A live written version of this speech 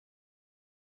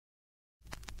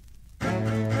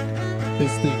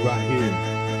This thing right here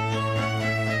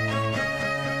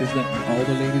is letting all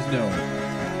the ladies know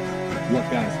what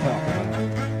guys talk about.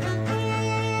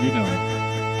 You know,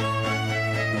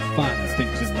 the finest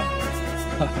things in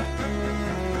life.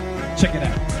 Check it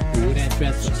out. Ooh, that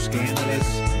dress so scandalous.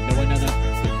 No another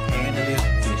could handle it.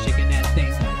 You're shaking that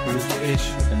thing like cruise-ish.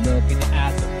 The look in your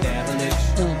eyes so devilish.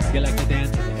 You like to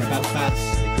dance with the hip-hop spots.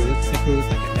 The cruise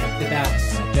like connected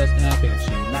dots. Not just a bitch,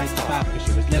 she likes to pop, cause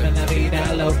she was living la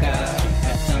vida loca. She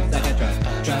had songs like a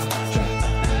drop.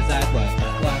 Eyes like what?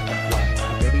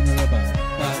 Baby move your butt.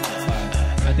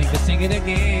 I think to sing it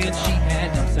again, she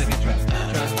had no second drop.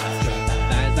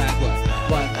 Eyes like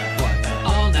what?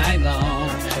 All night long.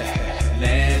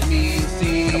 Let me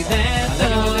see that thong.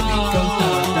 I like it when the beat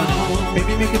goes down.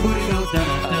 Baby, make your booty go down.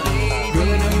 Girl,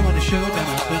 I know you wanna show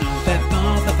down. That thong.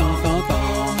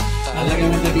 I like it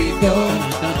when the beat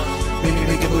goes down. Baby,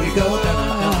 make your booty go down.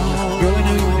 Girl, I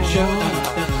know you wanna show down.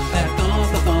 That thong.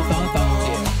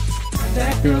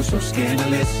 That girl's so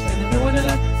scandalous, and no one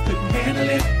else couldn't handle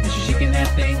it. And she's shaking that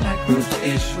thing like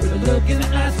cruise-ish, with a look in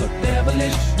her eyes so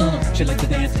devilish. She likes to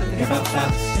dance to the hip-hop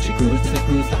stops. She cruised to the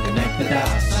cruise to connect the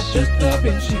dots. Not just a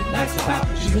bitch, she likes to pop.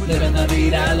 She was living la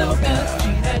vida loca. She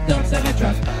had dumps like a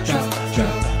drop.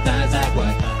 Thighs like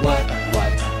what?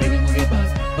 Baby, move your butt.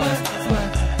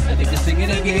 I think to sing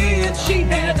it again. She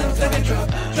had dumps like a drop.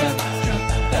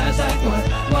 Thighs like what?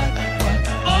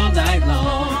 All night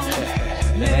long.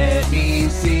 Let me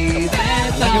see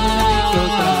that thong. I like it when the beat goes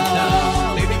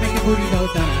down. Baby, make your booty go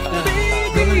down.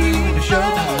 Baby, you wanna show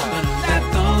down. That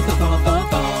thong.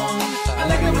 I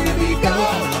like it when the beat goes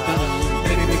down.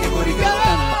 Baby, make your booty go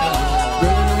down.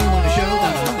 Girl, I know you wanna show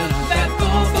down. That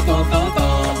thong.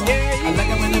 I like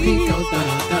it when the beat goes down.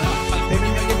 Baby,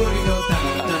 make your booty go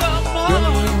down. Girl,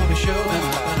 I know you wanna show down.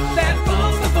 That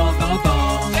thong.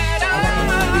 I like it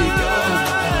when the beat goes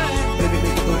down. Baby,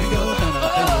 make your booty go down.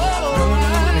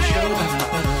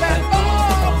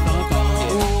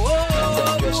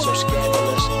 So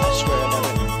scandalous, I swear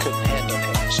another couldn't handle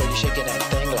it. So you shaking that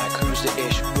thing like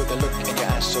cruise-ish, with a look in your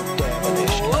eyes so devilish.